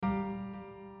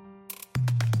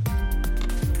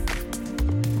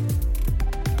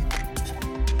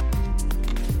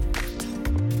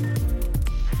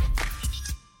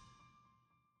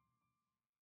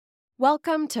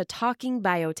Welcome to Talking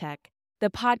Biotech,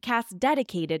 the podcast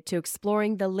dedicated to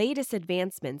exploring the latest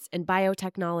advancements in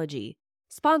biotechnology,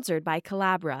 sponsored by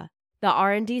Collabra, the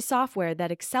R&D software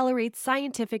that accelerates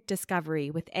scientific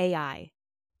discovery with AI.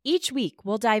 Each week,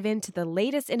 we'll dive into the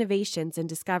latest innovations and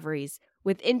discoveries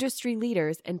with industry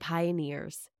leaders and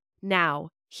pioneers. Now,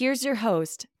 here's your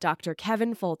host, Dr.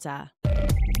 Kevin Folta.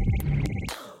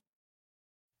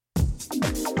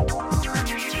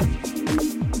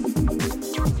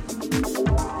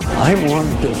 I want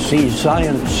to see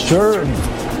science serve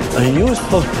a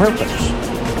useful purpose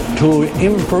to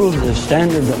improve the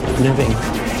standard of living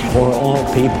for all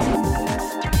people.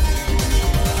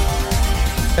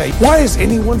 Why is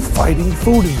anyone fighting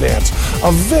food advance?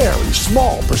 A very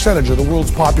small percentage of the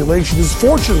world's population is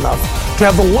fortunate enough to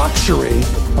have the luxury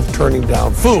of turning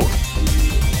down food.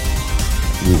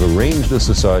 We've arranged a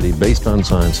society based on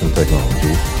science and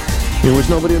technology in which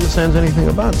nobody understands anything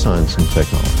about science and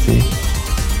technology.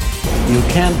 You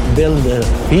can't build a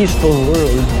peaceful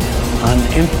world on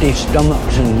empty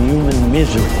stomachs and human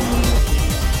misery.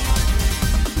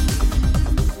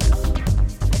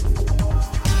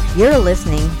 You're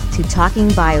listening to Talking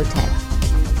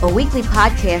Biotech, a weekly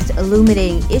podcast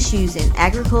illuminating issues in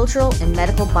agricultural and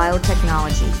medical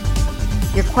biotechnology.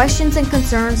 Your questions and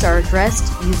concerns are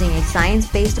addressed using a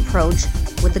science-based approach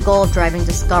with the goal of driving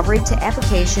discovery to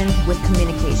application with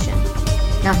communication.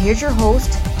 Now here's your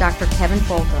host, Dr. Kevin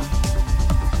Folta.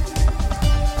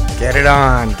 Get it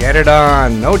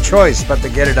on. No choice but to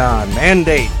get it on.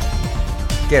 Mandate.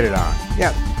 Get it on.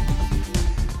 Yeah.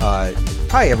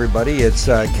 Hi, everybody. It's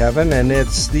Kevin, and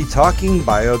it's the Talking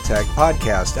Biotech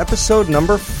podcast, episode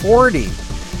number 40.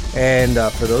 And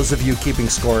for those of you keeping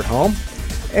score at home,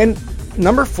 and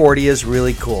number 40 is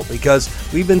really cool because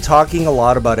we've been talking a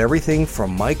lot about everything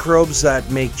from microbes that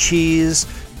make cheese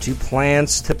to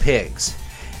plants to pigs.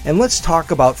 And let's talk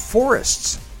about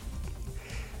forests.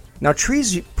 Now,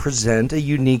 trees present a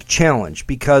unique challenge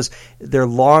because they're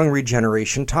long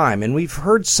regeneration time, and we've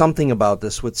heard something about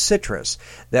this with citrus,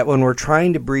 that when we're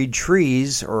trying to breed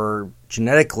trees or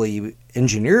genetically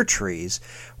engineer trees,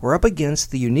 we're up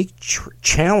against the unique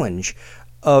challenge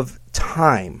of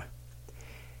time.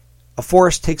 A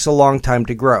forest takes a long time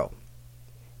to grow,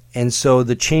 and so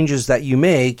the changes that you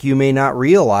make, you may not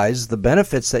realize the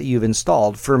benefits that you've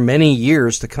installed for many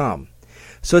years to come.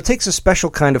 So it takes a special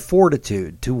kind of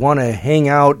fortitude to want to hang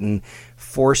out and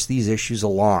force these issues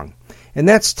along. And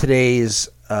that's today's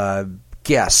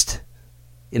guest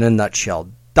in a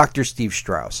nutshell, Dr. Steve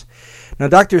Strauss. Now,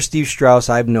 Dr. Steve Strauss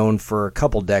I've known for a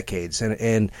couple decades,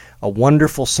 and a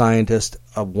wonderful scientist,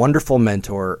 a wonderful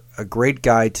mentor, a great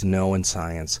guy to know in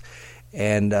science.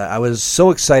 And I was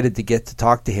so excited to get to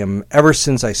talk to him ever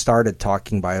since I started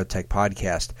Talking Biotech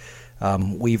podcast.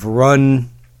 We've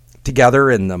run together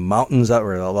in the mountains,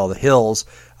 the hills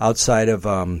outside of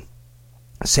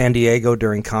San Diego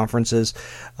during conferences.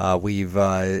 We've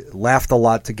laughed a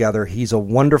lot together. He's a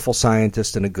wonderful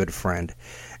scientist and a good friend.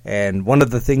 And one of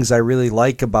the things I really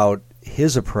like about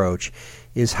his approach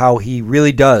is how he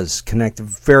really does connect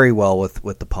very well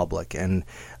with the public. And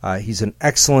he's an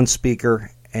excellent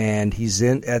speaker, and he's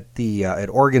at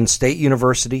Oregon State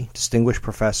University, distinguished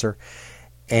professor,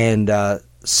 and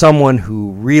someone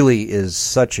who really is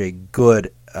such a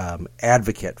good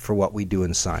advocate for what we do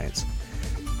in science.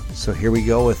 So here we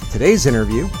go with today's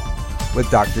interview with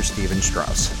Dr. Stephen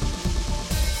Strauss.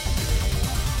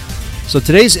 So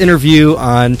today's interview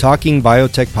on Talking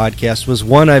Biotech podcast was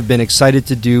one I've been excited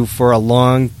to do for a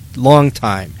long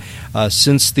time,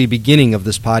 since the beginning of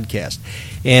this podcast.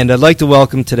 And I'd like to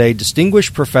welcome today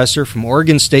distinguished professor from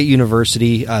Oregon State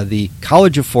University, the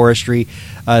College of Forestry,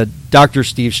 Dr.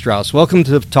 Steve Strauss. Welcome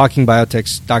to Talking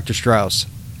Biotech, Dr. Strauss.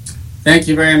 Thank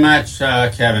you very much,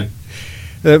 Kevin.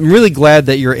 I'm really glad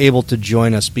that you're able to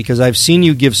join us because I've seen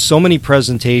you give so many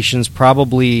presentations,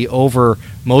 probably over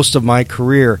most of my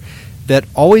career, that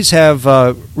always have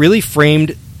really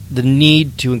framed the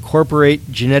need to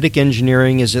incorporate genetic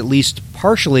engineering as at least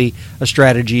partially a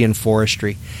strategy in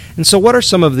forestry. And so what are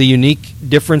some of the unique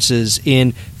differences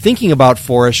in thinking about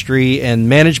forestry and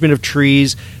management of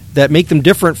trees that make them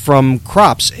different from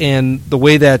crops, and the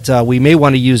way that we may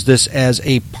want to use this as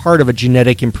a part of a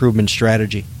genetic improvement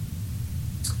strategy?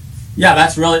 Yeah,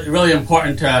 that's really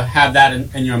important to have that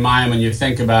in your mind when you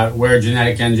think about where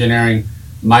genetic engineering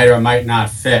might or might not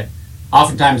fit.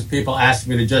 Oftentimes people ask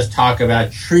me to just talk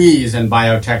about trees and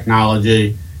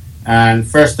biotechnology, and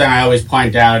first thing I always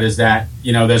point out is that,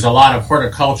 there's a lot of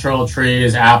horticultural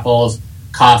trees, apples,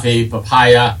 coffee,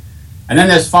 papaya, and then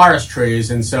there's forest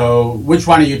trees, and so which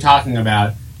one are you talking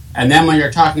about? And then when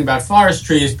you're talking about forest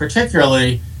trees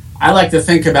particularly, I like to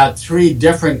think about three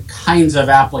different kinds of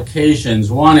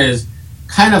applications. One is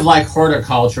kind of like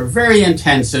horticulture, very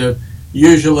intensive.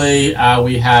 Usually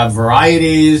we have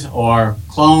varieties or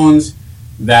clones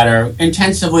that are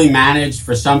intensively managed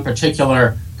for some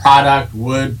particular product,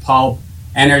 wood, pulp,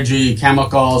 energy,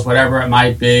 chemicals, whatever it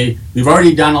might be. We've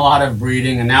already done a lot of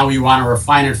breeding, and now we want to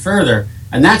refine it further.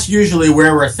 And that's usually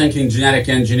where we're thinking genetic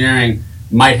engineering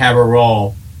might have a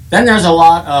role. Then there's a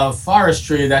lot of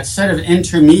forestry that's sort of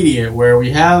intermediate, where we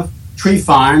have tree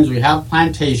farms, we have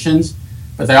plantations,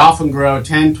 but they often grow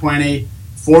 10, 20,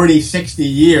 40, 60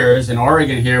 years. In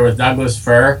Oregon here with Douglas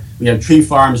fir, we have tree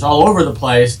farms all over the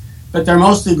place, but they're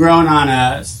mostly grown on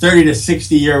a 30 to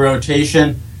 60 year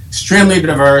rotation, extremely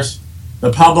diverse.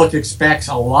 The public expects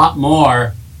a lot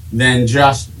more than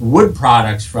just wood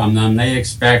products from them. They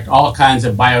expect all kinds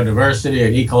of biodiversity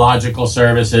and ecological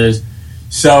services.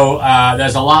 So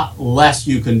there's a lot less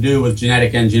you can do with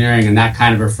genetic engineering in that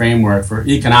kind of a framework for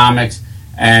economics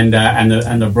and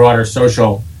the broader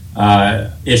social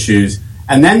issues.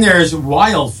 And then there's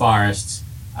wild forests,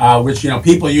 which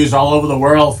people use all over the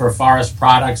world for forest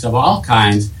products of all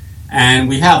kinds. And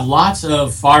we have lots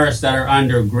of forests that are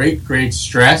under great, great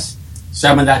stress.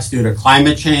 Some of that's due to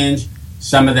climate change.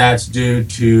 Some of that's due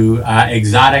to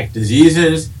exotic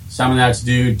diseases. Some of that's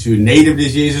due to native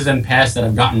diseases and pests that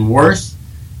have gotten worse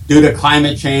due to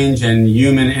climate change and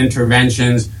human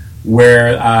interventions,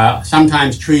 where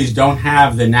sometimes trees don't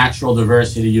have the natural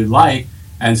diversity you'd like.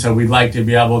 And so we'd like to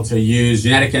be able to use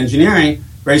genetic engineering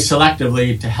very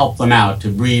selectively to help them out, to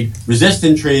breed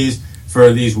resistant trees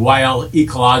for these wild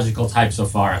ecological types of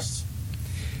forests.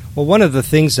 Well, one of the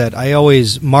things that I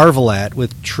always marvel at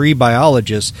with tree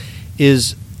biologists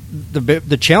is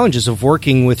the challenges of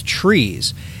working with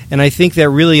trees. And I think that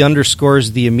really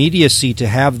underscores the immediacy to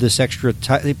have this extra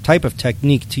type of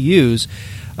technique to use.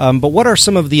 But what are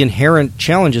some of the inherent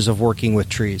challenges of working with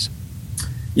trees?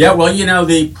 Yeah, well,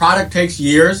 the product takes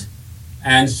years,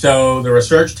 and so the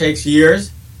research takes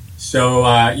years. So,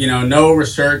 no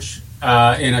research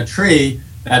in a tree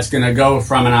that's going to go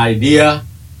from an idea,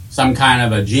 some kind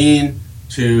of a gene,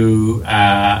 to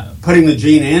putting the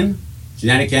gene in,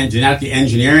 genetically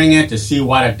engineering it to see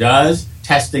what it does,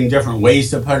 testing different ways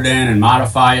to put it in and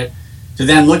modify it, to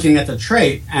then looking at the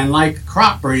trait. And like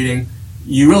crop breeding,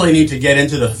 you really need to get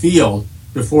into the field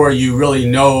before you really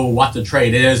know what the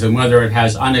trait is and whether it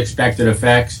has unexpected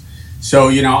effects. So,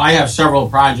 I have several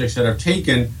projects that have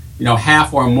taken,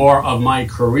 half or more of my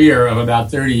career of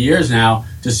about 30 years now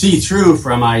to see through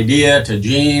from idea to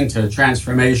gene to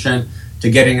transformation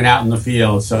to getting it out in the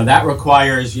field. So that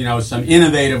requires, some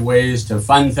innovative ways to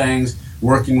fund things,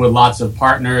 working with lots of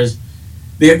partners.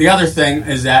 The other thing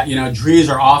is that, trees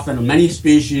are often, many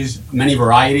species, many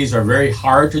varieties are very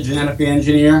hard to genetically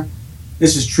engineer.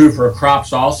 This is true for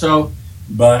crops also,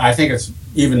 but I think it's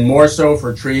even more so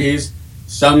for trees.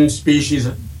 Some species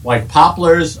like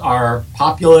poplars are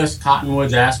populous,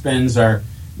 cottonwoods, aspens are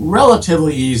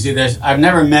relatively easy. I've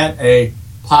never met a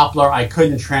poplar I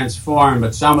couldn't transform,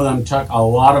 but some of them took a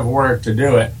lot of work to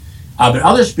do it. But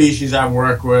other species I've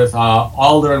worked with,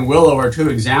 alder and willow are two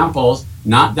examples,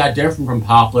 not that different from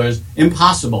poplars.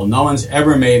 Impossible. No one's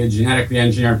ever made a genetically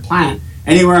engineered plant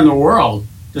anywhere in the world,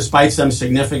 despite some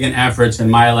significant efforts in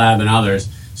my lab and others.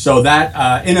 So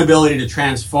that inability to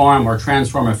transform or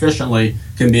transform efficiently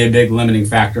can be a big limiting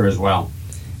factor as well.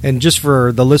 And just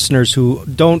for the listeners who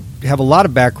don't have a lot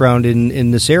of background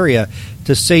in this area,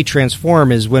 to say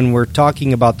transform is when we're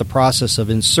talking about the process of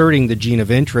inserting the gene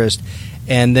of interest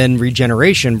and then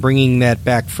regeneration, bringing that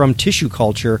back from tissue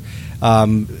culture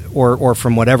or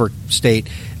from whatever state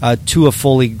to a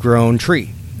fully grown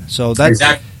tree. So that's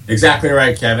exactly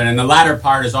right, Kevin. And the latter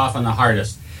part is often the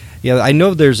hardest. Yeah, I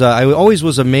know I always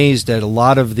was amazed at a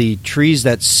lot of the trees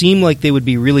that seem like they would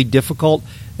be really difficult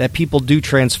that people do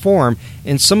transform,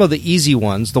 and some of the easy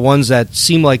ones, the ones that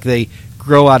seem like they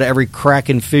grow out of every crack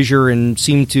and fissure and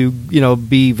seem to,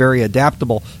 be very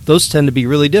adaptable, those tend to be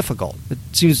really difficult. It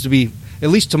seems to be, at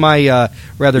least to my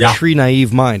rather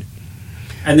tree-naive mind.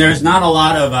 And there's not a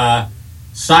lot of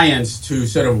science to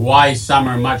sort of why some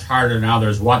are much harder than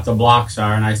others, what the blocks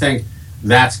are, and I think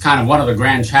that's kind of one of the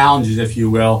grand challenges, if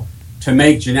you will, to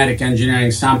make genetic engineering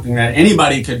something that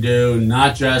anybody could do,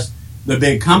 not just the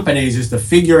big companies, is to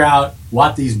figure out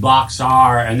what these blocks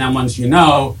are, and then once you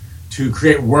know, to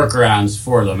create workarounds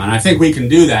for them. And I think we can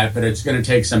do that, but it's going to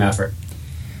take some effort.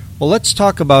 Well, let's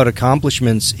talk about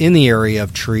accomplishments in the area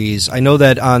of trees. I know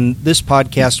that on this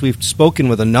podcast we've spoken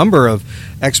with a number of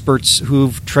experts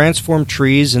who've transformed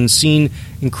trees and seen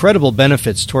incredible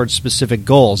benefits towards specific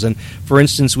goals. And for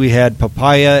instance, we had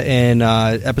papaya in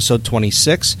episode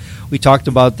 26. We talked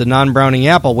about the non-browning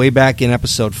apple way back in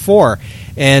episode 4.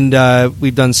 And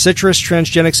we've done citrus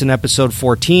transgenics in episode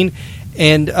 14.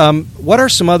 And what are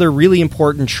some other really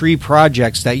important tree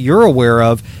projects that you're aware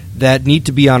of that need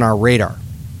to be on our radar?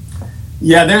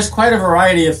 Yeah, there's quite a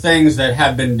variety of things that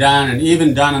have been done and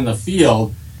even done in the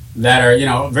field that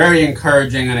are, very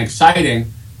encouraging and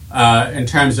exciting in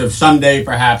terms of someday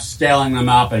perhaps scaling them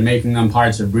up and making them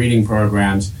parts of breeding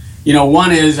programs.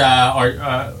 One is, in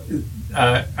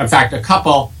fact, a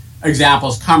couple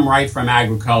examples come right from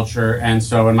agriculture. And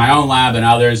so in my own lab and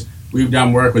others, we've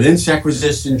done work with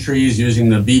insect-resistant trees using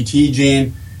the Bt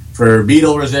gene for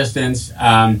beetle resistance.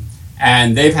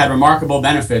 And they've had remarkable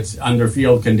benefits under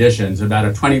field conditions, about a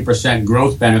 20%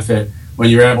 growth benefit when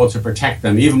you're able to protect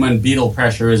them, even when beetle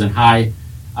pressure isn't high.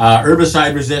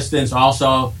 Herbicide resistance,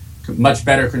 also much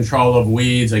better control of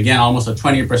weeds. Again, almost a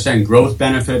 20% growth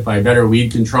benefit by better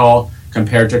weed control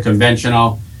compared to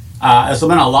conventional. There's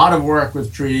been a lot of work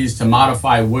with trees to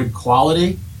modify wood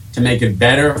quality, to make it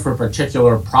better for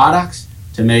particular products,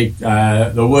 to make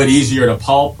the wood easier to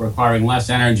pulp, requiring less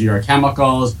energy or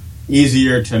chemicals,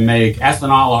 easier to make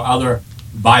ethanol or other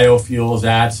biofuels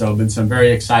at. So been some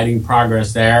very exciting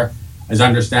progress there as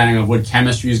understanding of wood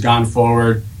chemistry has gone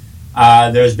forward.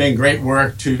 There's been great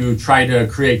work to try to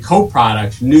create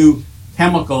co-products, new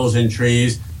chemicals in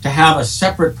trees, to have a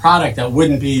separate product that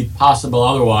wouldn't be possible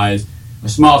otherwise. A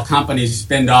small company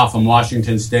spinned off from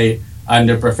Washington State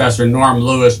under Professor Norm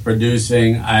Lewis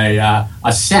producing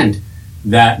a scent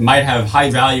that might have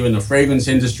high value in the fragrance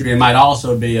industry and might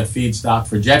also be a feedstock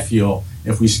for jet fuel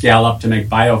if we scale up to make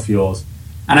biofuels.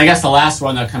 And I guess the last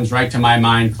one that comes right to my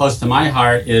mind, close to my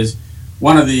heart, is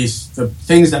one of the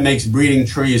things that makes breeding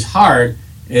trees hard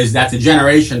is that the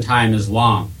generation time is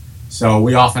long. So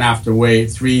we often have to wait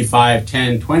 3, 5,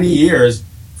 10, 20 years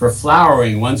for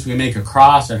flowering once we make a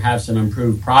cross and have some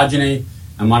improved progeny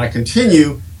and want to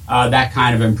continue that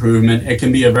kind of improvement. It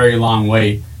can be a very long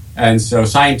wait. And so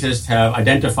scientists have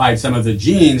identified some of the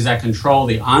genes that control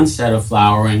the onset of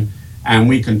flowering, and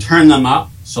we can turn them up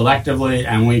selectively,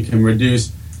 and we can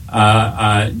reduce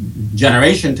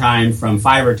generation time from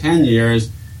 5 or 10 years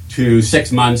to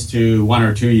 6 months to 1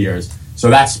 or 2 years. So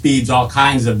that speeds all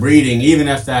kinds of breeding, even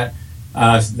if that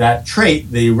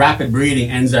trait, the rapid breeding,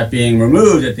 ends up being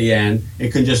removed at the end.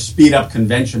 It can just speed up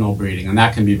conventional breeding, and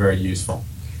that can be very useful.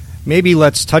 Maybe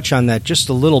let's touch on that just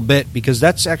a little bit, because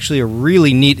that's actually a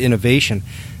really neat innovation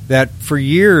that for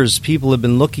years people have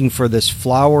been looking for this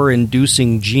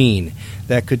flower-inducing gene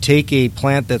that could take a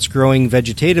plant that's growing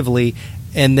vegetatively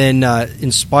and then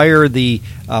inspire the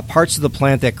parts of the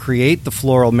plant that create the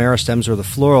floral meristems or the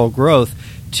floral growth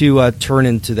to turn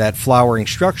into that flowering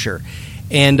structure.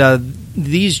 And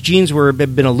these genes have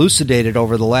been elucidated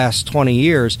over the last 20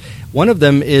 years. One of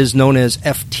them is known as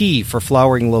FT, for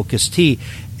flowering locust T.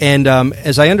 And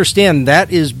as I understand, that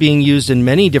is being used in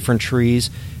many different trees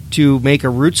to make a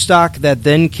rootstock that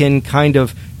then can kind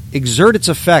of exert its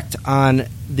effect on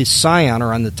the scion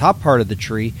or on the top part of the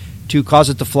tree to cause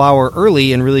it to flower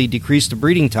early and really decrease the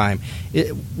breeding time.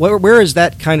 Where has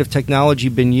that kind of technology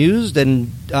been used,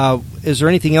 and is there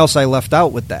anything else I left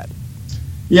out with that?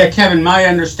 Yeah, Kevin, my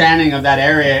understanding of that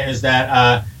area is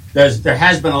that there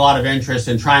has been a lot of interest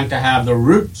in trying to have the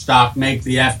rootstock make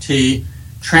the FT,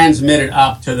 transmit it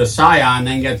up to the scion,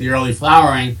 then get the early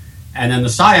flowering, and then the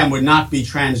scion would not be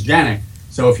transgenic.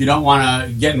 So if you don't want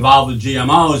to get involved with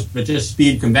GMOs, but just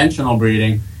speed conventional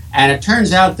breeding. And it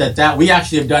turns out that we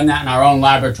actually have done that in our own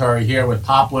laboratory here with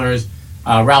poplars.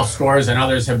 Ralph Scores and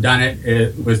others have done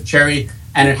it with cherry,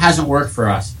 and it hasn't worked for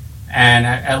us. And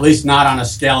at least not on a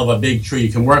scale of a big tree.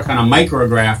 You can work on a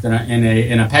micrograft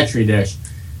in a Petri dish.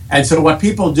 And so what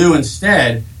people do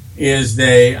instead is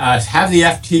they have the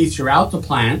FT throughout the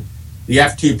plant. The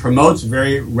FT promotes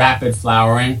very rapid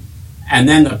flowering. And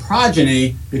then the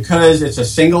progeny, because it's a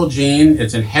single gene,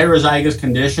 it's in heterozygous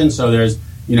condition, so there's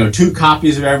 2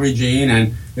 copies of every gene,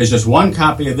 and there's just 1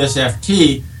 copy of this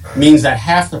FT, means that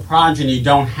half the progeny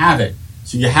don't have it.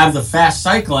 So you have the fast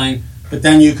cycling, but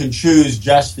then you can choose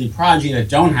just the progeny that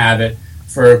don't have it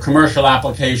for commercial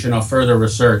application or further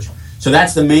research. So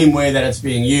that's the main way that it's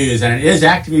being used, and it is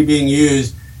actively being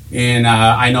used in,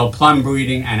 I know, plum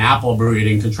breeding and apple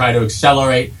breeding to try to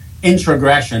accelerate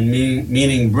introgression,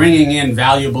 meaning bringing in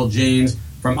valuable genes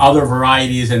from other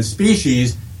varieties and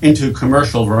species into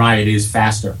commercial varieties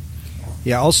faster.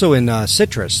 Yeah, also in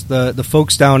citrus, the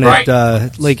folks down Right.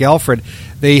 at Lake Alfred,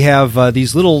 they have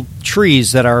these little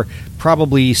trees that are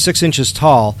probably 6 inches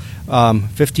tall,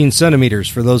 15 centimeters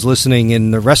for those listening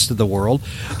in the rest of the world.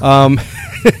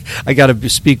 I got to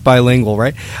speak bilingual,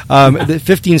 right? The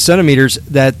 15 centimeters,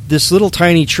 that this little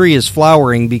tiny tree is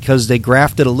flowering because they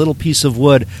grafted a little piece of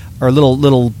wood or a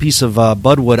little piece of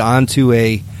budwood onto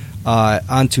a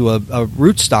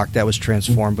rootstock that was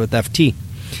transformed with FT.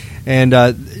 And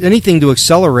anything to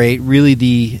accelerate really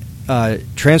the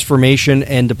transformation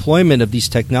and deployment of these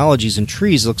technologies in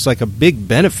trees looks like a big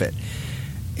benefit.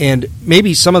 And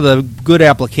maybe some of the good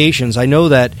applications, I know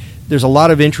that there's a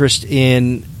lot of interest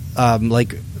in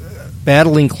like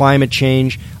battling climate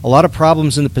change, a lot of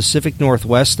problems in the Pacific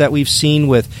Northwest that we've seen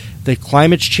with the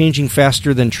climate's changing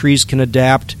faster than trees can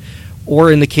adapt,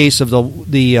 or in the case of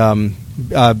the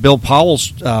Bill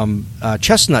Powell's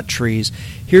chestnut trees.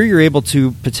 Here you're able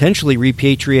to potentially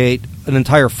repatriate an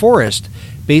entire forest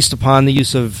based upon the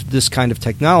use of this kind of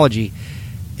technology.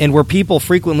 And where people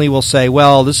frequently will say,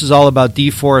 well, this is all about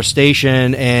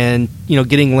deforestation and,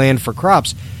 getting land for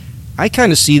crops, I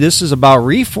kind of see this as about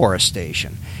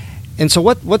reforestation. And so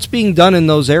what's being done in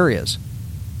those areas?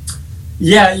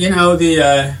 Yeah,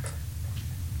 the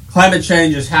climate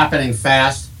change is happening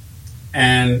fast,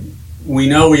 and we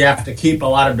know we have to keep a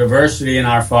lot of diversity in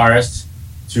our forests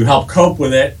to help cope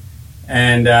with it.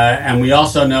 And we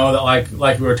also know that,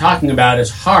 like we were talking about,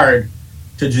 it's hard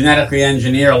to genetically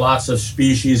engineer lots of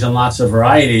species and lots of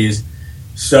varieties.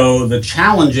 So the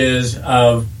challenges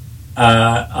of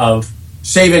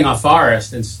saving a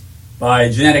forest by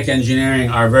genetic engineering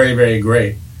are very, very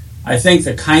great. I think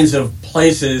the kinds of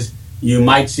places you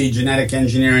might see genetic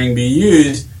engineering be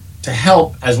used to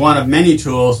help as one of many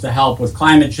tools to help with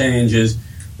climate change is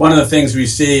one of the things we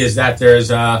see is that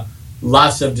there's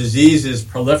lots of diseases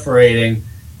proliferating.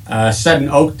 Sudden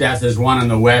oak death is one in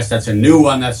the West. That's a new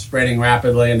one that's spreading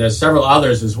rapidly, and there's several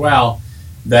others as well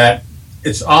that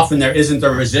it's often there isn't a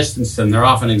resistance to them. They're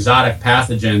often exotic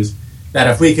pathogens that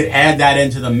if we could add that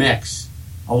into the mix,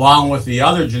 along with the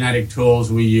other genetic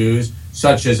tools we use,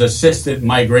 such as assisted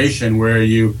migration, where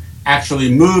you actually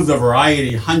move the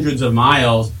variety hundreds of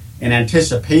miles in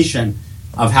anticipation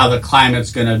of how the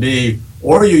climate's going to be,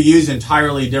 or you use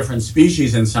entirely different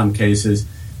species in some cases,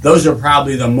 those are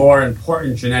probably the more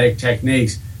important genetic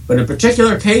techniques. But in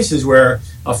particular cases where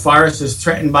a forest is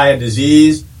threatened by a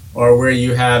disease or where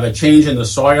you have a change in the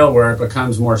soil where it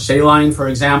becomes more saline, for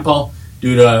example,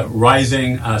 due to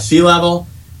rising sea level,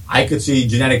 I could see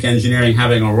genetic engineering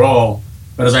having a role.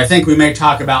 But as I think we may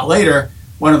talk about later,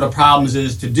 one of the problems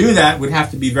is to do that would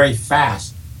have to be very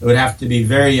fast. It would have to be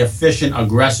very efficient,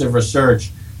 aggressive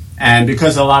research. And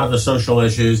because of a lot of the social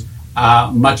issues,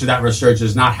 much of that research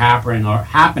is not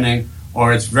happening,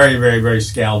 or it's very, very, very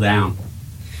scaled down.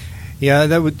 Yeah,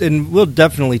 and we'll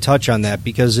definitely touch on that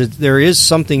because there is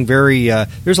something very.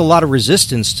 There's a lot of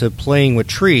resistance to playing with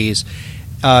trees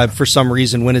for some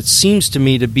reason, when it seems to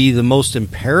me to be the most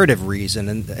imperative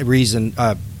reason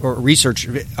or research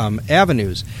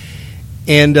avenues.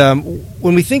 And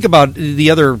when we think about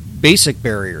the other basic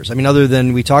barriers, I mean, other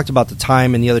than we talked about the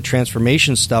time and the other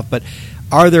transformation stuff, but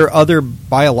are there other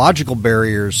biological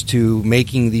barriers to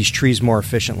making these trees more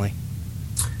efficiently?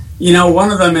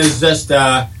 One of them is just,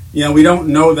 we don't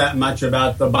know that much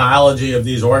about the biology of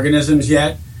these organisms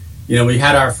yet. We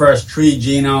had our first tree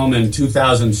genome in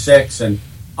 2006, and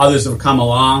others have come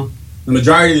along. The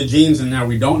majority of the genes in there,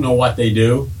 we don't know what they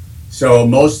do. So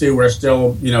mostly we're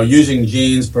still, using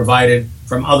genes provided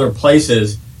from other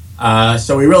places.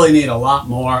 So we really need a lot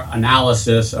more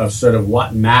analysis of sort of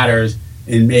what matters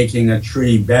in making a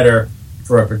tree better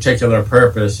for a particular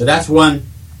purpose. So that's one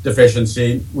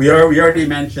deficiency. We already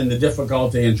mentioned the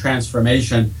difficulty in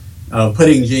transformation of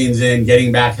putting genes in,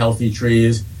 getting back healthy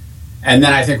trees. And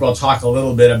then I think we'll talk a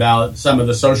little bit about some of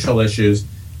the social issues.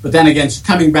 But then again,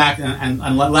 coming back, and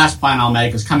last point I'll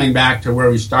make is coming back to where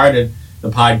we started the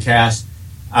podcast.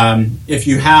 If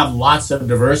you have lots of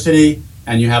diversity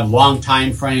and you have long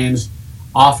time frames,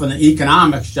 often the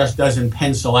economics just doesn't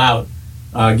pencil out,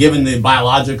 given the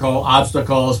biological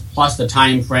obstacles, plus the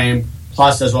time frame,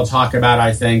 plus, as we'll talk about,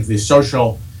 I think, the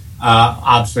social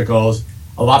obstacles.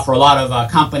 For a lot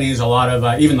of companies, a lot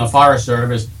of even the Forest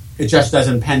Service, it just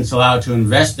doesn't pencil out to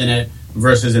invest in it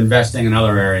versus investing in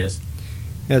other areas.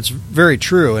 That's very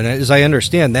true, and as I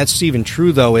understand, that's even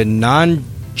true though in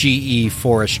non-GE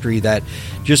forestry. That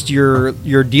just you're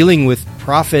dealing with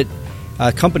profit.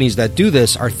 Companies that do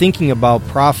this are thinking about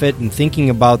profit and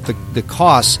thinking about the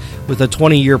costs with a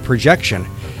 20-year projection,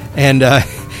 and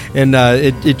And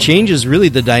it changes really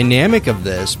the dynamic of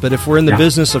this. But if we're in the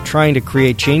business of trying to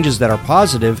create changes that are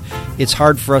positive, it's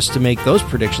hard for us to make those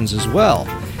predictions as well.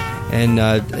 And,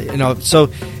 so...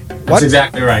 That's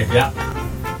exactly right, yeah.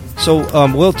 So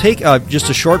we'll take just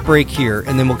a short break here,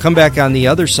 and then we'll come back on the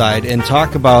other side and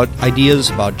talk about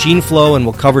ideas about gene flow, and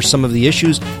we'll cover some of the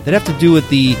issues that have to do with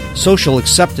the social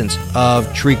acceptance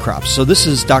of tree crops. So this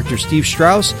is Dr. Steve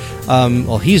Strauss.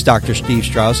 He's Dr. Steve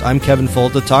Strauss. I'm Kevin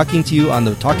Folta, talking to you on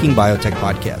the Talking Biotech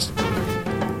podcast.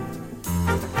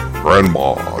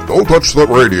 Grandma, don't touch that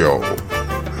radio.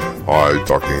 Hi,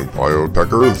 Talking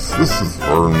Biotechers. This is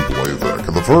Vern Blazek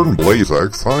of the Vern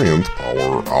Blazek Science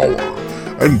Power Hour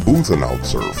and booth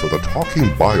announcer for the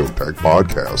Talking Biotech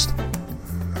podcast.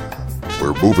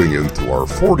 We're moving into our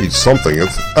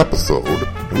 40-somethingth episode,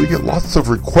 and we get lots of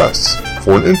requests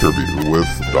for an interview with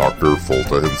Dr.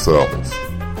 Folta himself.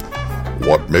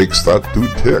 What makes that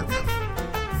dude tick?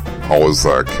 How is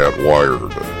that cat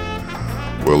wired?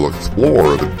 We'll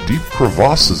explore the deep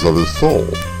crevasses of his soul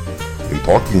in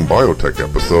Talking Biotech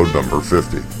episode number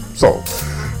 50. So,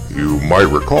 you might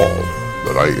recall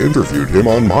that I interviewed him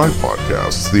on my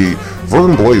podcast, the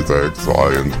Vern Blazek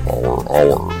Science Power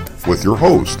Hour, with your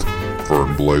host,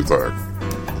 Vern Blazek.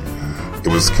 It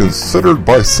was considered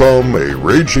by some a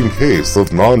raging case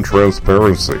of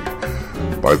non-transparency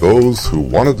by those who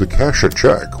wanted to cash a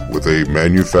check with a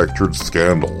manufactured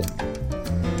scandal.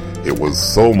 It was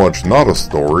so much not a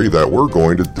story that we're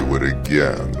going to do it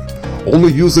again,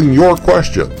 only using your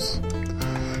questions.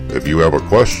 If you have a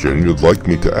question you'd like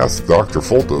me to ask Dr.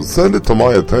 Folta, send it to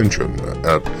my attention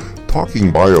at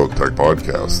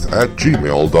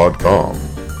talkingbiotechpodcast@gmail.com.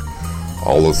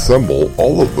 I'll assemble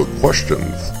all of the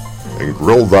questions and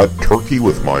grill that turkey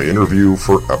with my interview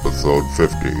for episode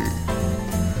 50.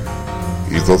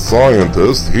 He's a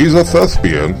scientist, he's a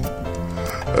thespian,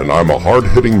 and I'm a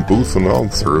hard-hitting booth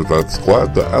announcer that's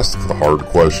glad to ask the hard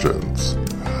questions.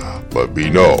 Let me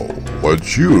know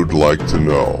what you'd like to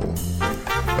know.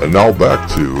 And now back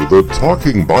to the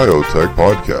Talking Biotech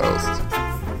podcast.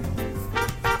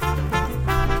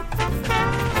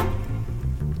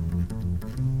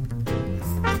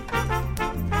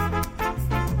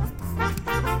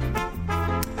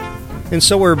 And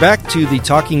so we're back to the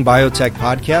Talking Biotech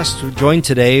podcast. We're joined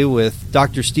today with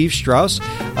Dr. Steve Strauss.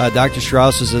 Dr.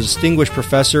 Strauss is a distinguished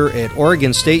professor at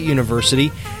Oregon State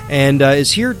University and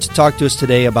is here to talk to us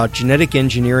today about genetic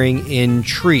engineering in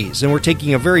trees. And we're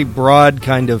taking a very broad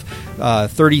kind of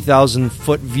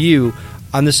 30,000-foot view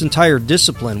on this entire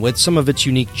discipline with some of its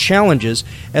unique challenges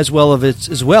as well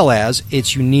as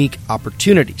its unique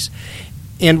opportunities.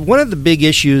 And one of the big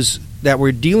issues that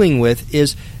we're dealing with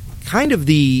is kind of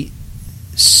the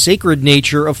sacred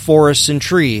nature of forests and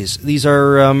trees. These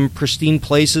are pristine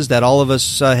places that all of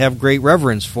us have great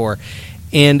reverence for.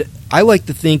 And I like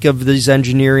to think of these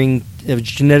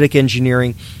genetic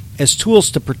engineering as tools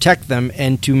to protect them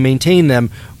and to maintain them,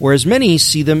 whereas many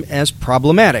see them as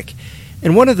problematic.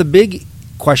 And one of the big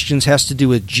questions has to do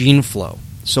with gene flow.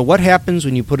 So what happens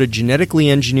when you put a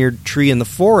genetically engineered tree in the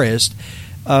forest?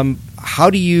 How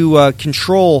do you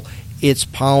control its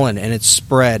pollen and its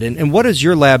spread? And what has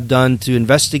your lab done to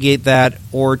investigate that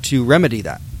or to remedy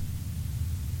that?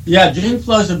 Yeah, gene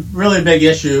flow is a really big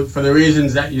issue for the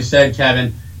reasons that you said,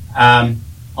 Kevin. A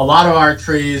lot of our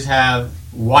trees have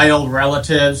wild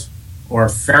relatives or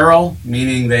feral,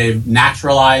 meaning they've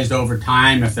naturalized over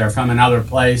time if they're from another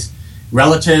place,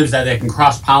 relatives that they can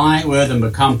cross-pollinate with and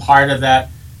become part of that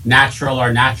natural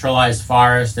or naturalized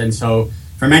forest. And so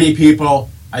for many people,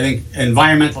 I think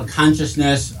environmental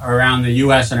consciousness around the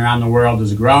U.S. and around the world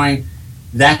is growing.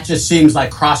 That just seems like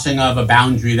crossing of a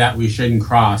boundary that we shouldn't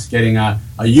cross, getting a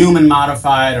human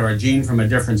modified or a gene from a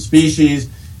different species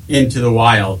into the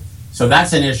wild. So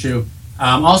that's an issue.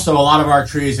 Also, a lot of our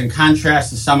trees, in contrast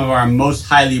to some of our most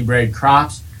highly bred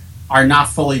crops, are not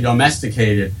fully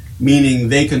domesticated, meaning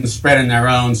they can spread on their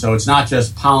own. So it's not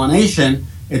just pollination,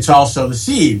 it's also the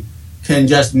seed can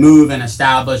just move and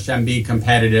establish and be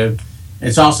competitive.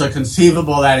 It's also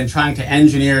conceivable that in trying to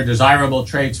engineer desirable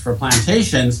traits for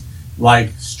plantations,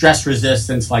 like stress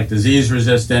resistance, like disease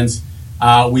resistance,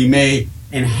 we may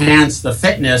enhance the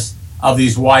fitness of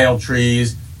these wild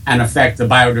trees and affect the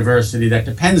biodiversity that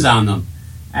depends on them.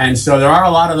 And so there are a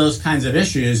lot of those kinds of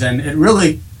issues, and it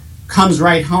really comes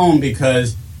right home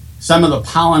because some of the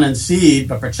pollen and seed,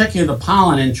 but particularly the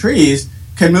pollen in trees,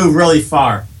 can move really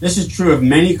far. This is true of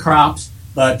many crops.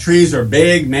 The trees are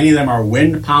big, many of them are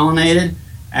wind pollinated,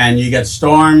 and you get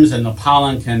storms and the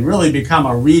pollen can really become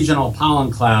a regional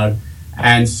pollen cloud.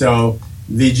 And so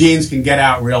the genes can get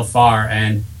out real far.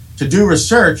 And to do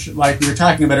research, like we were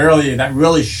talking about earlier, that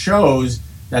really shows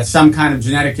that some kind of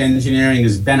genetic engineering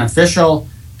is beneficial,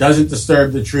 doesn't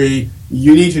disturb the tree.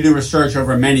 You need to do research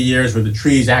over many years where the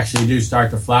trees actually do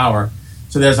start to flower.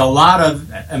 So there's a lot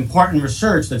of important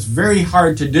research that's very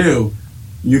hard to do.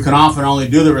 You can often only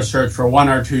do the research for 1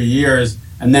 or 2 years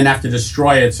and then have to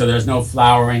destroy it so there's no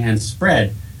flowering and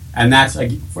spread. And that's,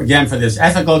 again, for this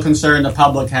ethical concern the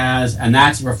public has, and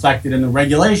that's reflected in the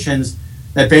regulations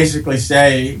that basically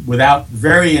say, without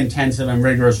very intensive and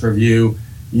rigorous review,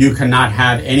 you cannot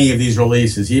have any of these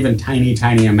releases, even tiny,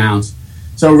 tiny amounts.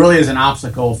 So it really is an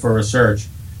obstacle for research.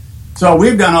 So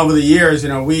we've done over the years,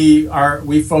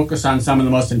 we focus on some of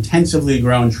the most intensively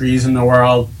grown trees in the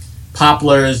world,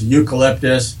 poplars,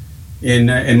 eucalyptus.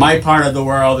 In my part of the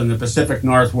world, in the Pacific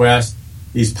Northwest,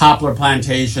 these poplar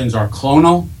plantations are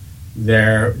clonal.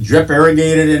 They're drip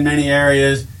irrigated in many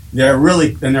areas. They're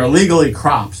legally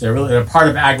crops. They're part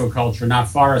of agriculture, not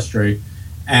forestry.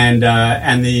 And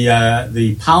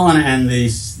the pollen and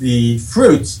the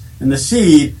fruits and the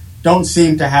seed don't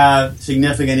seem to have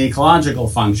significant ecological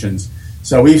functions.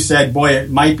 So we've said, boy, it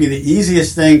might be the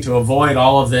easiest thing to avoid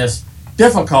all of this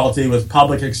difficulty with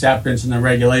public acceptance and the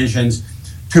regulations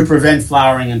to prevent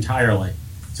flowering entirely.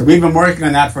 So we've been working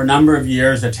on that for a number of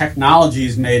years. The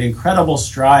technology's made incredible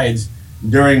strides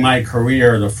during my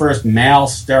career. The first male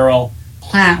sterile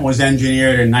plant was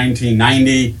engineered in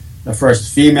 1990, the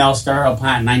first female sterile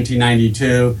plant in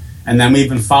 1992, and then we've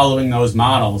been following those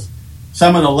models.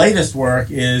 Some of the latest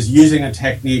work is using a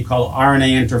technique called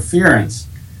RNA interference,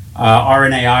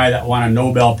 RNAi, that won a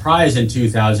Nobel Prize in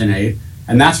 2008,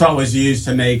 and that's what was used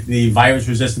to make the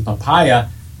virus-resistant papaya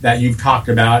that you've talked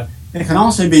about. It can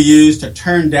also be used to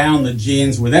turn down the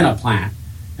genes within a plant.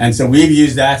 And so we've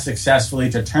used that successfully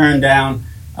to turn down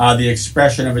the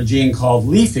expression of a gene called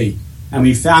leafy. And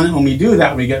we found that when we do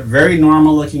that, we get very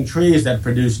normal-looking trees that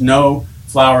produce no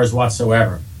flowers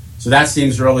whatsoever. So that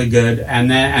seems really good.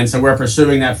 And so we're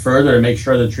pursuing that further to make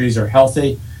sure the trees are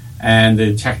healthy and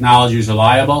the technology is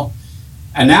reliable.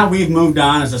 And now we've moved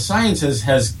on, as the science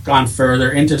has gone further,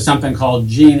 into something called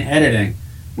gene editing,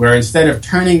 where instead of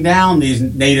turning down these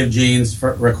native genes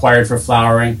required for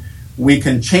flowering, we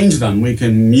can change them, we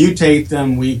can mutate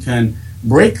them, we can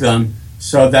break them,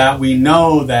 so that we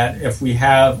know that if we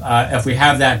have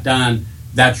that done,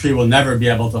 that tree will never be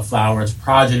able to flower. Its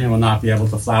progeny will not be able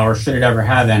to flower, should it ever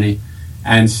have any.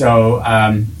 And so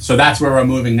that's where we're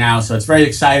moving now. So it's very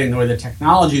exciting the way the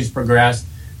technology's progressed,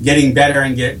 getting better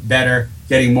and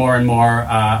getting more and more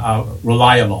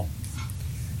reliable.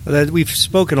 We've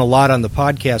spoken a lot on the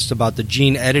podcast about the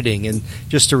gene editing, and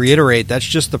just to reiterate, that's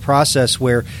just the process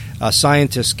where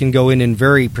scientists can go in and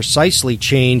very precisely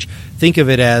change. Think of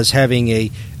it as having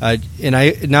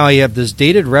now I have this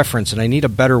dated reference, and I need a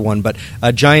better one, but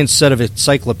a giant set of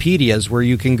encyclopedias where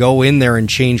you can go in there and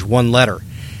change one letter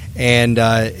and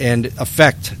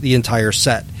affect the entire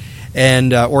set,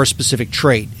 and or a specific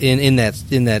trait in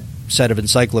that set of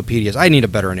encyclopedias. I need a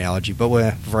better analogy, but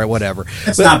whatever.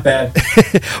 It's not bad.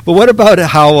 But what about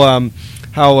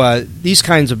how these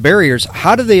kinds of barriers,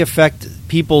 how do they affect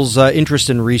people's interest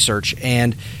in research?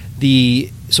 And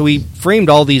so we framed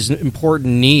all these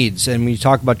important needs, and we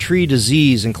talk about tree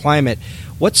disease and climate.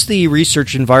 What's the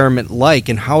research environment like,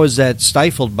 and how is that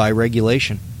stifled by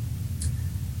regulation?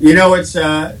 It's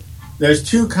there's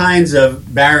two kinds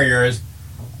of barriers,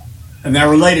 and they're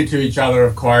related to each other,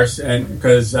 of course, and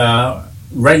because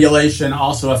regulation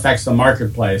also affects the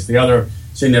marketplace, the other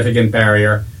significant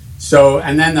barrier. So,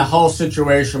 and then the whole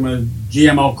situation with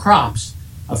GMO crops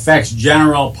affects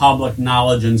general public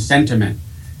knowledge and sentiment.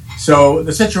 So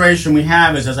the situation we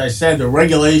have is, as I said, the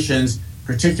regulations,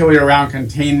 particularly around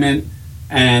containment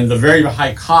and the very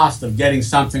high cost of getting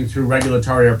something through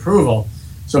regulatory approval.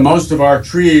 So most of our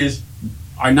trees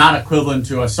are not equivalent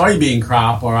to a soybean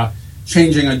crop or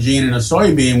changing a gene in a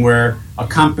soybean, where a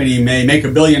company may make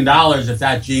 $1 billion if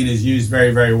that gene is used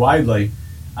very, very widely.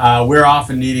 We're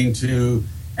often needing to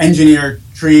engineer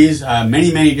trees,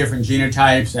 many, many different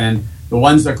genotypes, and the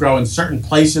ones that grow in certain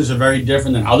places are very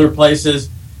different than other places.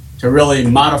 To really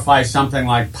modify something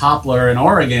like poplar in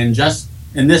Oregon, just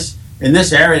in this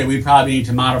area, we probably need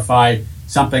to modify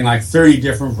something like 30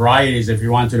 different varieties if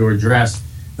you wanted to address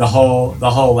the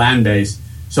whole land base.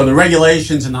 So the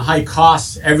regulations and the high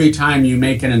costs every time you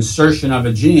make an insertion of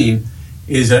a gene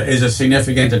is a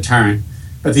significant deterrent.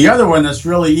 But the other one that's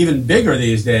really even bigger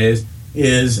these days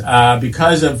is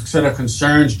because of sort of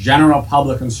concerns, general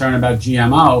public concern about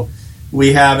GMO,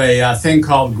 we have a thing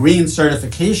called green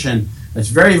certification that's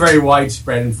very, very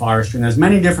widespread in forestry, and there's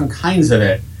many different kinds of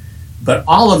it. But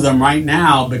all of them right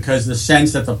now, because the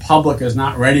sense that the public is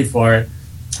not ready for it,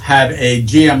 have a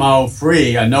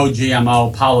GMO-free, a no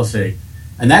GMO policy.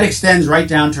 And that extends right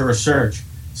down to research.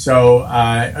 So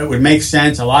it would make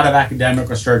sense. A lot of academic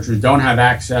researchers don't have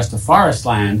access to forest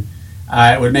land.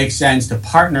 It would make sense to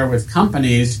partner with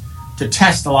companies to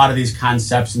test a lot of these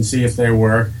concepts and see if they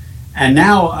work. And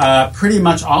now pretty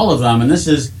much all of them, and this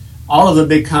is all of the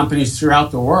big companies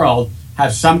throughout the world,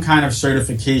 have some kind of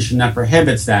certification that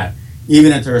prohibits that,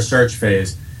 even at the research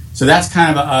phase. So that's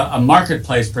kind of a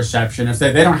marketplace perception. If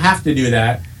they don't have to do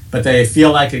that, but they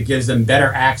feel like it gives them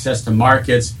better access to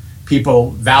markets,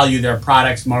 people value their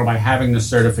products more by having the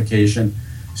certification.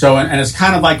 So, and it's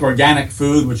kind of like organic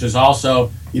food, which is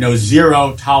also,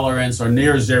 zero tolerance or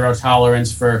near zero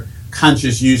tolerance for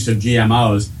conscious use of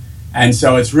GMOs. And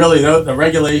so it's really the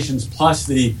regulations plus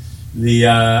the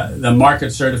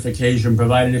market certification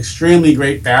provide an extremely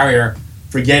great barrier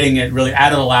for getting it really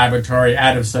out of the laboratory,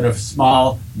 out of sort of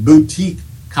small boutique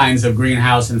kinds of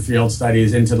greenhouse and field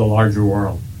studies into the larger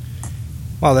world.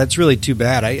 Wow, that's really too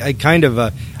bad.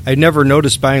 I never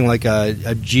noticed buying like a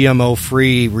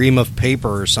GMO-free ream of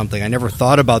paper or something. I never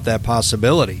thought about that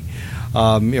possibility.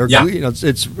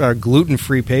 It's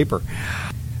gluten-free paper.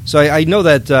 So I know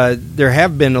that there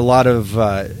have been a lot of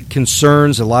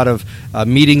concerns, a lot of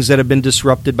meetings that have been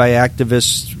disrupted by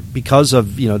activists because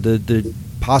of the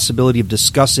possibility of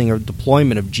discussing or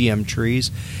deployment of GM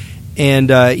trees,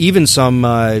 and even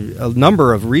a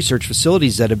number of research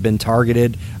facilities that have been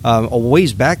targeted a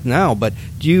ways back now. But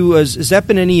has that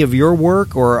been any of your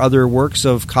work or other works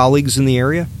of colleagues in the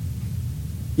area?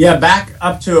 Yeah, back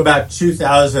up to about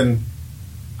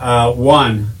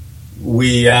 2001,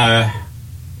 we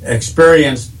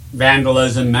experienced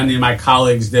vandalism. Many of my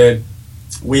colleagues did.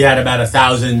 We had about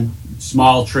 1,000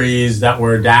 small trees that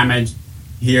were damaged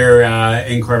here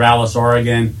in Corvallis,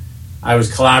 Oregon. I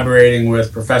was collaborating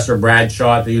with Professor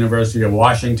Bradshaw at the University of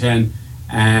Washington,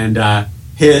 and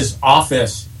his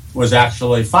office was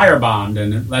actually firebombed,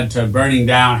 and it led to burning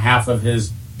down half of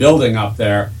his building up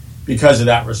there because of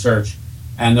that research.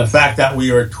 And the fact that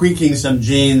we were tweaking some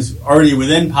genes already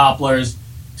within poplars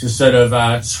to sort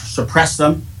of suppress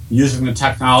them using the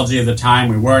technology of the time.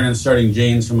 We weren't inserting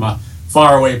genes from a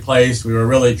faraway place. We were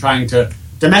really trying to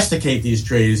domesticate these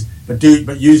trees, but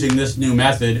using this new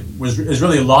method is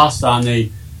really lost on the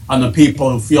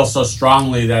people who feel so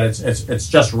strongly that it's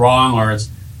just wrong or it's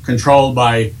controlled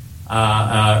by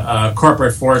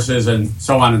corporate forces and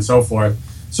so on and so forth.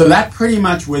 So that pretty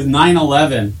much with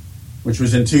 9/11, which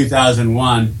was in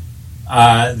 2001,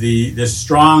 the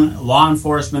strong law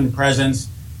enforcement presence,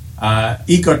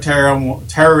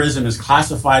 eco-terrorism is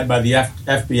classified by the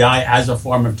FBI as a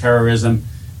form of terrorism.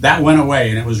 That went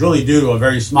away, and it was really due to a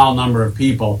very small number of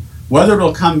people. Whether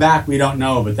it'll come back, we don't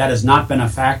know, but that has not been a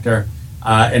factor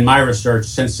in my research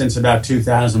since about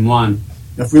 2001.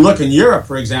 If we look in Europe,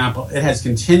 for example, it has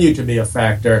continued to be a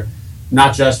factor,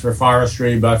 not just for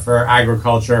forestry, but for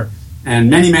agriculture.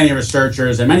 And many, many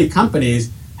researchers and many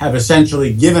companies have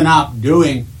essentially given up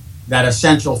doing that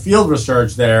essential field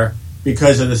research there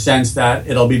because of the sense that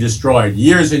it'll be destroyed.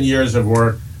 Years and years of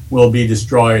work will be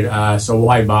destroyed, so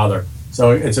why bother?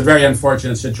 So it's a very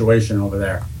unfortunate situation over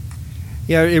there.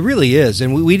 Yeah, it really is.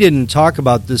 And we didn't talk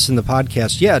about this in the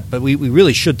podcast yet, but we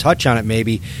really should touch on it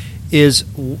maybe, is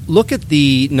look at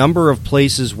the number of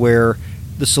places where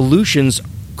the solutions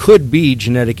could be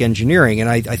genetic engineering. And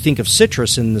I think of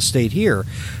citrus in the state here.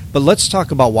 But let's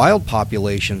talk about wild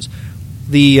populations.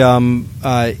 The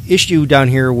issue down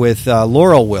here with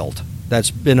laurel wilt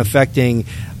that's been affecting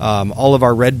all of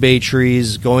our red bay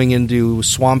trees, going into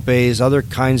swamp bays, other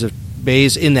kinds of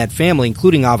bays in that family,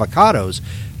 including avocados,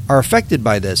 are affected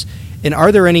by this. And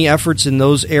are there any efforts in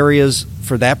those areas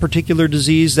for that particular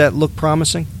disease that look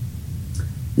promising?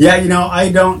 Yeah, I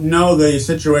don't know the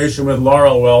situation with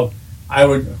laurel wilt. I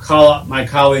would call up my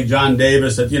colleague John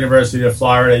Davis at the University of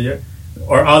Florida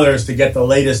or others to get the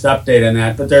latest update on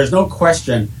that. But there's no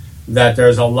question that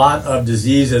there's a lot of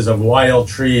diseases of wild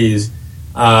trees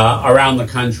around the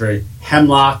country.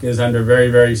 Hemlock is under very,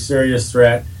 very serious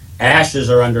threat. Ashes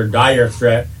are under dire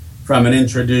threat from an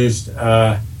introduced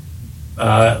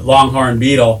longhorn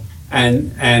beetle.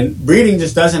 And breeding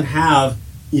just doesn't have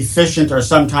efficient or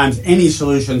sometimes any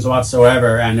solutions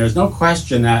whatsoever. And there's no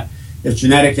question that if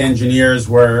genetic engineers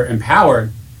were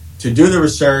empowered to do the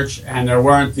research and there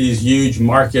weren't these huge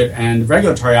market and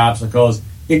regulatory obstacles,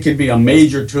 it could be a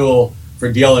major tool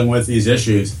for dealing with these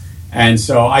issues. And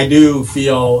so I do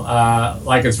feel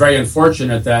like it's very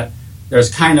unfortunate that there's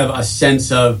kind of a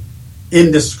sense of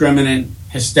indiscriminate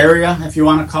hysteria, if you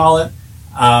want to call it,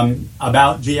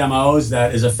 about GMOs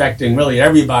that is affecting really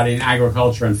everybody in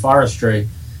agriculture and forestry,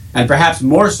 and perhaps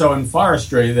more so in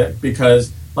forestry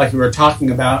because, like we were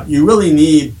talking about, you really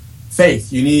need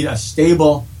faith. You need a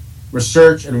stable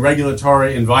research and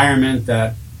regulatory environment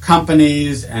that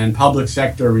companies and public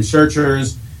sector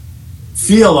researchers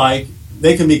feel like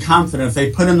they can be confident if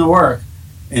they put in the work,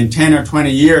 in 10 or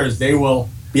 20 years, they will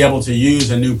be able to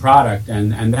use a new product.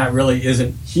 And that really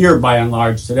isn't here by and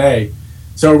large today.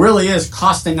 So it really is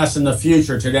costing us in the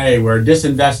future today. We're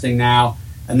disinvesting now,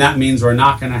 and that means we're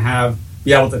not going to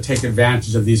be able to take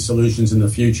advantage of these solutions in the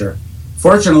future.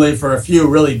 Fortunately, for a few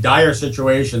really dire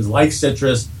situations like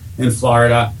citrus in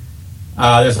Florida,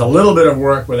 there's a little bit of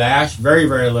work with ash, very,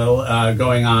 very little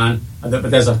going on.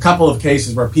 But there's a couple of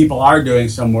cases where people are doing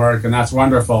some work, and that's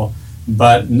wonderful,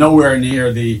 but nowhere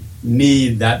near the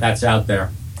need that's out there.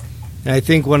 And I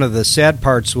think one of the sad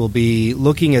parts will be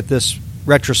looking at this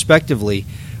retrospectively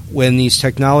when these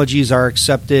technologies are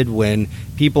accepted, when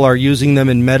people are using them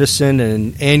in medicine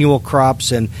and annual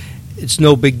crops, and it's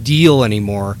no big deal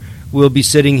anymore. We'll be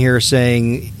sitting here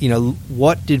saying,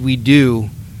 what did we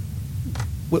do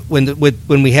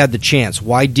when we had the chance?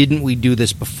 Why didn't we do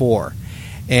this before?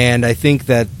 And I think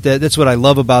that's what I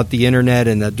love about the internet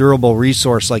and a durable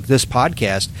resource like this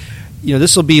podcast.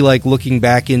 This will be like looking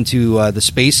back into the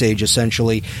space age,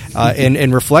 essentially,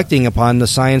 and reflecting upon the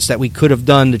science that we could have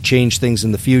done to change things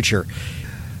in the future.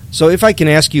 So if I can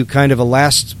ask you kind of a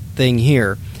last thing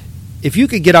here, if you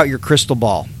could get out your crystal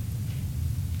ball,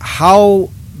 how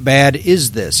bad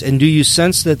is this? And do you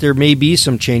sense that there may be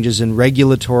some changes in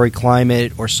regulatory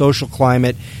climate or social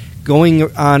climate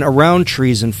going on around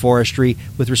trees and forestry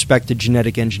with respect to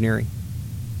genetic engineering?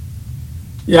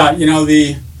 Yeah,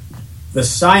 the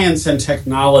science and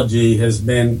technology has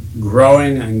been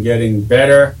growing and getting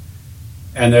better,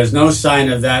 and there's no sign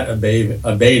of that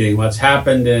abating. What's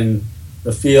happened in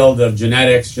the field of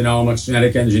genetics, genomics,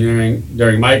 genetic engineering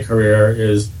during my career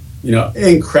is,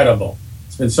 incredible.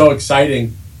 It's been so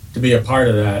exciting to be a part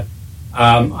of that.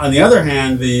 On the other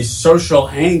hand, the social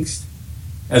angst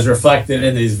as reflected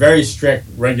in these very strict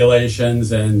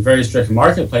regulations and very strict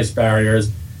marketplace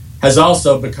barriers has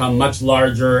also become much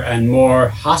larger and more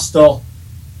hostile.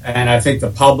 And I think the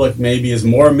public maybe is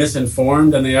more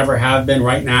misinformed than they ever have been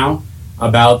right now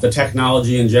about the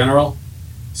technology in general.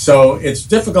 So it's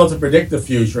difficult to predict the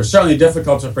future, certainly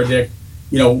difficult to predict,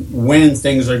 when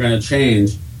things are going to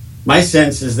change. My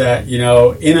sense is that,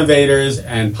 innovators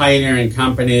and pioneering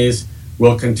companies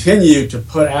will continue to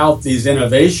put out these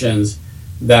innovations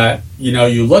that,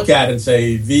 you look at and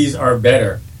say, these are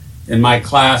better. In my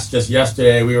class just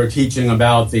yesterday, we were teaching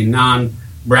about the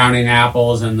non-browning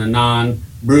apples and the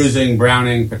non-bruising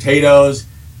browning potatoes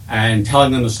and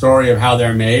telling them the story of how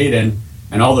they're made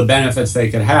and all the benefits they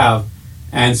could have.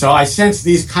 And so I sense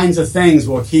these kinds of things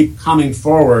will keep coming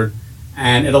forward,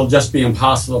 and it'll just be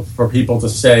impossible for people to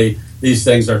say these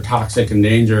things are toxic and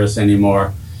dangerous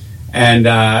anymore. And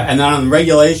then on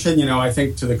regulation, I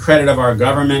think to the credit of our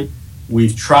government,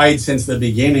 we've tried since the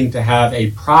beginning to have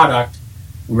a product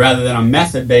rather than a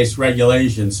method-based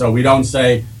regulation. So we don't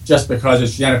say just because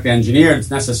it's genetically engineered,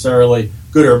 it's necessarily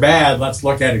good or bad. Let's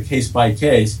look at it case by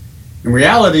case. In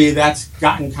reality, that's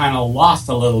gotten kind of lost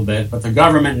a little bit, but the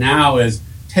government now is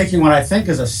taking what I think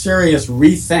is a serious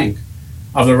rethink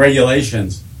of the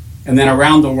regulations. And then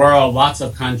around the world, lots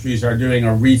of countries are doing a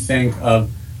rethink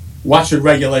of what should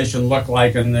regulation look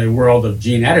like in the world of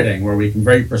gene editing, where we can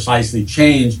very precisely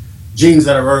change genes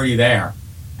that are already there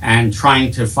and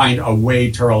trying to find a way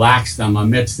to relax them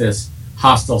amidst this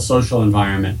hostile social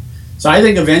environment. So I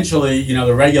think eventually,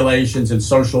 the regulations and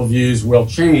social views will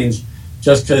change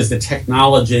just because the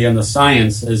technology and the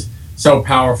science is so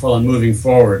powerful and moving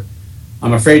forward.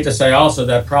 I'm afraid to say also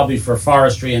that probably for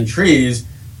forestry and trees,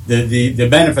 the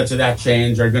benefits of that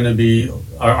change are going to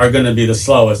be the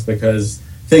slowest because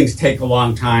things take a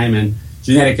long time and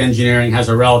genetic engineering has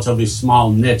a relatively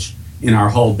small niche in our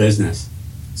whole business.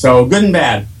 So good and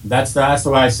bad. That's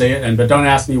the way I say it. But don't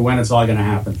ask me when it's all going to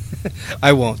happen.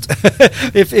 I won't.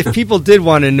 If people did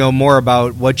want to know more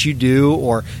about what you do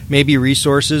or maybe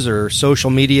resources or social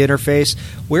media interface,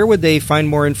 where would they find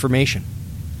more information?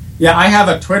 Yeah, I have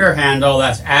a Twitter handle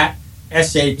that's at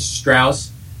 @SHStrauss.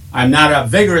 I'm not a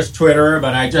vigorous Twitterer,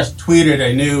 but I just tweeted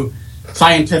a new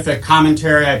scientific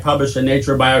commentary I published in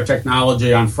Nature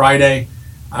Biotechnology on Friday,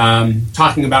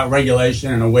 talking about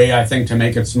regulation in a way I think to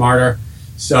make it smarter.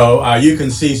 So you can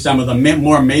see some of the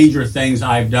more major things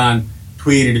I've done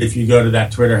tweeted if you go to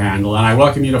that Twitter handle. And I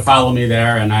welcome you to follow me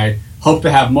there, and I hope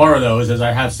to have more of those as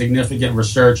I have significant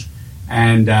research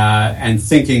and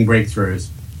thinking breakthroughs.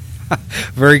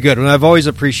 Very good. And I've always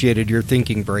appreciated your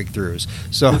thinking breakthroughs.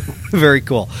 So very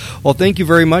cool. Well, thank you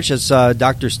very much. It's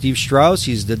Dr. Steve Strauss.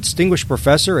 He's the Distinguished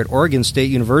Professor at Oregon State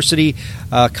University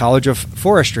College of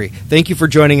Forestry. Thank you for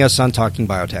joining us on Talking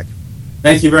Biotech.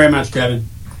 Thank you very much, Kevin.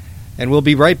 And we'll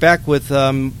be right back with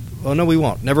Oh, no, we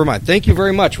won't. Never mind. Thank you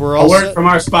very much. We're all A word set. from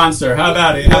our sponsor. How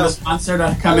about it? You have a sponsor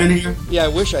to come in here? Yeah, I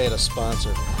wish I had a sponsor.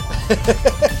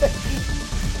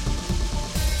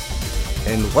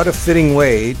 And what a fitting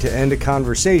way to end a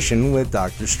conversation with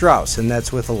Dr. Strauss, and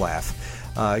that's with a laugh.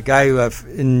 A guy who I've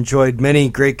enjoyed many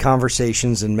great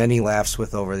conversations and many laughs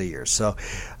with over the years. So,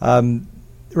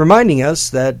 reminding us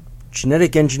that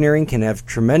genetic engineering can have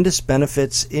tremendous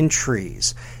benefits in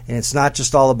trees. And it's not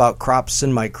just all about crops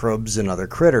and microbes and other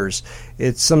critters.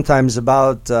 It's sometimes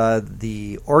about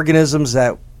the organisms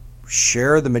that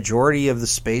share the majority of the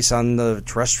space on the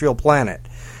terrestrial planet,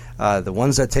 the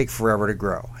ones that take forever to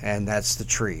grow, and that's the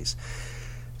trees.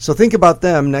 So think about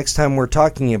them next time we're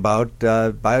talking about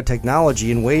biotechnology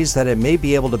in ways that it may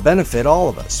be able to benefit all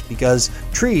of us, because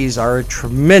trees are a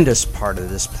tremendous part of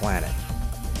this planet.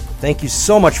 Thank you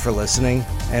so much for listening,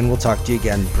 and we'll talk to you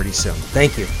again pretty soon.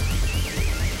 Thank you.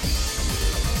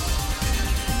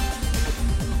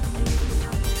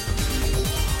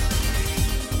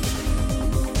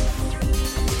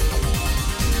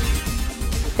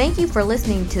 Thank you for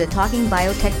listening to the Talking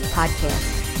Biotech podcast.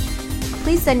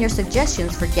 Please send your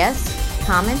suggestions for guests,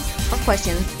 comments, or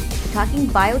questions to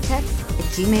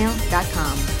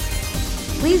talkingbiotech@gmail.com.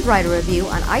 Please write a review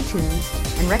on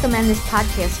iTunes and recommend this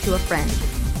podcast to a friend.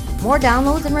 More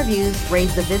downloads and reviews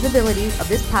raise the visibility of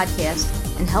this podcast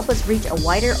and help us reach a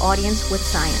wider audience with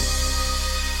science.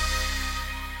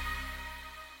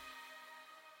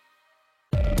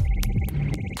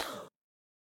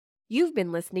 You've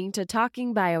been listening to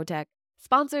Talking Biotech,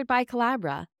 sponsored by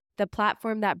Collabra, the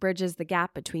platform that bridges the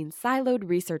gap between siloed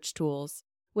research tools.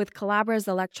 With Collabra's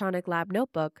electronic lab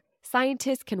notebook,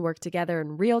 scientists can work together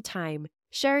in real time,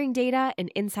 sharing data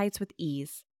and insights with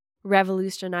ease.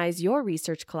 Revolutionize your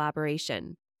research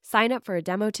collaboration. Sign up for a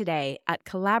demo today at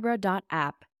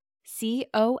collabra.app,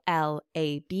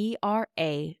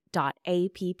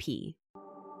 collabra.app.